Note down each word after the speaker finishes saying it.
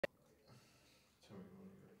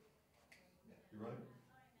right?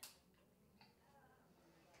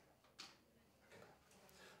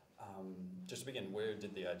 Just to begin, where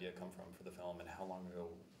did the idea come from for the film, and how long ago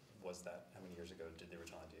was that? How many years ago did the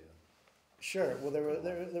original idea? Sure. Well,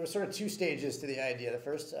 there were sort of two stages to the idea. The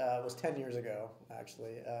first was 10 years ago,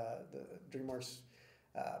 actually. DreamWorks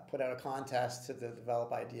put out a contest to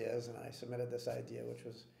develop ideas, and I submitted this idea, which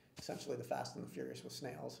was essentially the Fast and the Furious with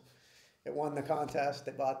snails. It won the contest.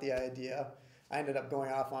 They bought the idea. I ended up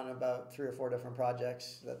going off on about 3 or 4 different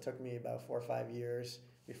projects that took me about 4 or 5 years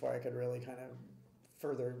before I could really kind of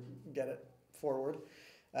further get it forward.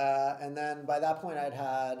 And then by that point, I'd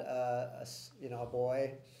had a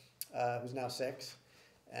boy who's now 6,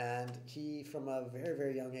 and he, from a very,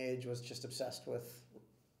 very young age, was just obsessed with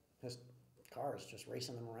his cars, just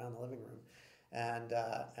racing them around the living room.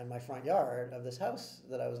 And my front yard of this house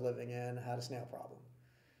that I was living in had a snail problem.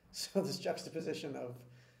 So this juxtaposition of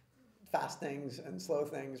fast things and slow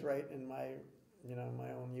things right in my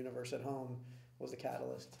own universe at home was the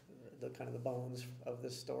catalyst, the kind of the bones of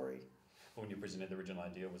this story. When you presented the original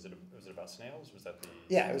idea, was it about snails? Was that the...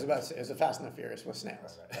 Yeah, it was a Fast and the Furious with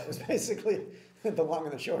snails. Right. That was basically the long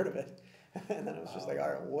and the short of it. And then it was just like, all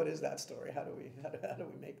right, what is that story? How do we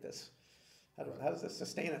make this? How does this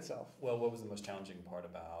sustain itself? Well, what was the most challenging part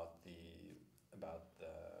about the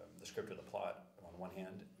script or the plot? On one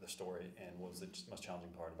hand, the story, and what was the most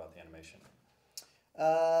challenging part about the animation?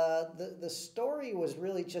 The story was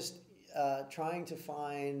really just trying to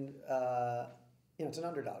find, it's an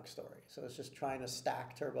underdog story. So it's just trying to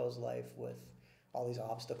stack Turbo's life with all these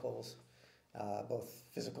obstacles, both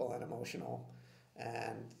physical and emotional,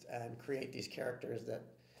 and create these characters that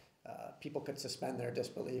people could suspend their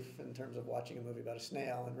disbelief in terms of watching a movie about a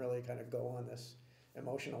snail and really kind of go on this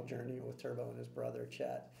emotional journey with Turbo and his brother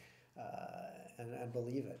Chet, and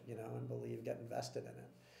believe it, and get invested in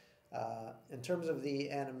it. In terms of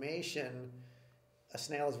the animation, a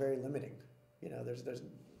snail is very limiting. There's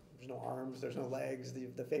no arms, there's no legs,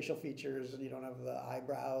 the facial features, you don't have the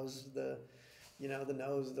eyebrows, the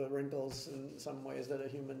nose, the wrinkles in some ways that a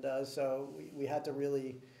human does. So we had to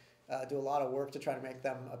really do a lot of work to try to make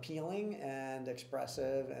them appealing and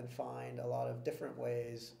expressive and find a lot of different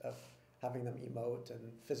ways of having them emote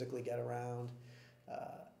and physically get around.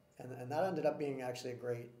 And that ended up being actually a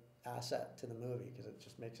great asset to the movie because it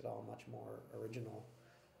just makes it all much more original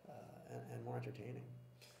and more entertaining.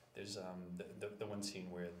 There's the one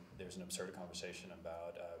scene where there's an absurd conversation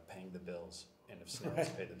about paying the bills, and if snails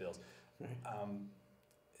pay the bills. Right.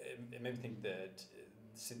 It made me think that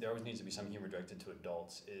there always needs to be some humor directed to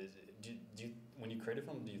adults. Do you, when you create a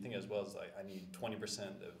film, do you think as well as like I need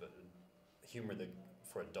 20% of humor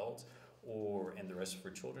for adults, and the rest for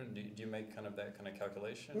children? Do you make kind of that kind of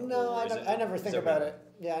calculation? No, I never think about it.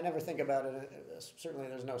 Yeah, I never think about it. Certainly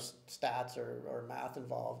there's no stats or math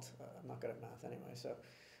involved. I'm not good at math anyway. So,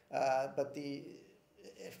 but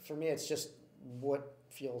for me, it's just what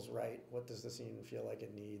feels right. What does the scene feel like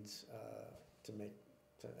it needs to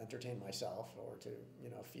entertain myself, or to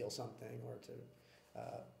feel something, or to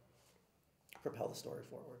propel the story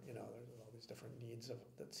forward. There's all these different needs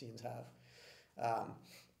that scenes have.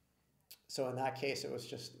 So in that case, it was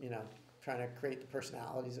just trying to create the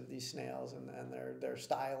personalities of these snails, and their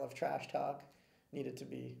style of trash talk needed to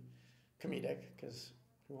be comedic, because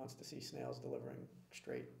who wants to see snails delivering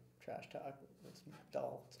straight trash talk? It's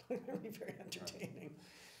dull. It's not going to be very entertaining.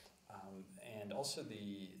 And also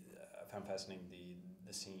I found fascinating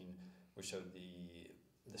the scene which showed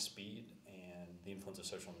the speed and the influence of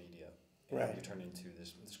social media. And right. You turned into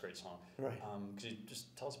this great song. Right. Could you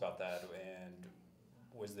just tell us about that? And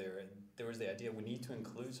was there was the idea we need to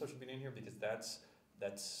include social media in here because that's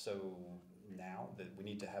so now that we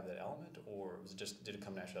need to have that element, or was it did it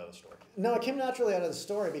come naturally out of the story? No, it came naturally out of the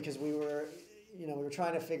story because we were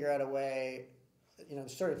trying to figure out a way.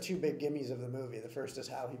 There's sort of 2 big gimmies of the movie. The first is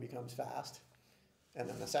how he becomes fast, and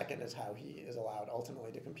then the second is how he is allowed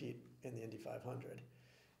ultimately to compete in the Indy 500.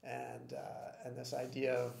 And this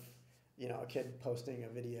idea of a kid posting a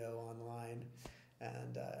video online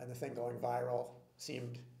and the thing going viral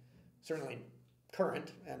seemed certainly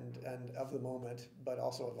current and of the moment, but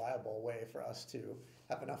also a viable way for us to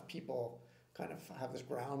have enough people kind of have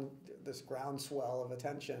this groundswell of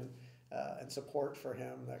attention and support for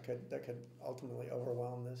him that could ultimately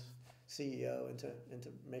overwhelm this CEO into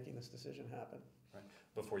making this decision happen. Right.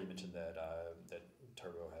 Before you mentioned that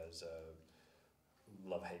Turbo has a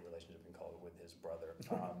love-hate relationship, we can call it, with his brother.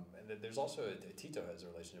 And there's also Tito has a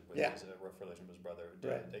relationship with his rough relationship with his brother.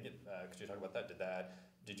 Could you talk about that?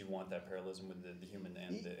 Did you want that parallelism with the human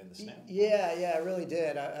and the snail? Yeah, I really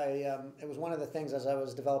did. It was one of the things as I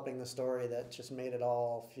was developing the story that just made it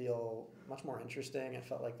all feel much more interesting. It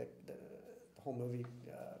felt like the the whole movie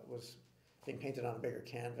was being painted on a bigger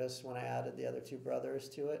canvas when I added the other two brothers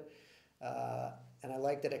to it. And I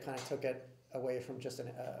liked that it kind of took it away from just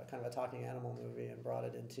kind of a talking animal movie and brought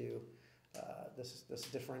it into this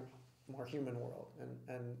different, more human world.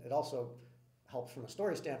 And it also helped from a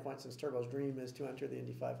story standpoint, since Turbo's dream is to enter the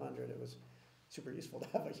Indy 500. It was super useful to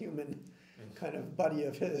have a human kind of buddy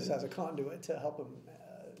of his as a conduit to help him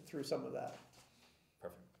through some of that.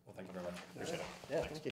 Perfect. Well, thank you very much. Appreciate it. Yeah, thank you.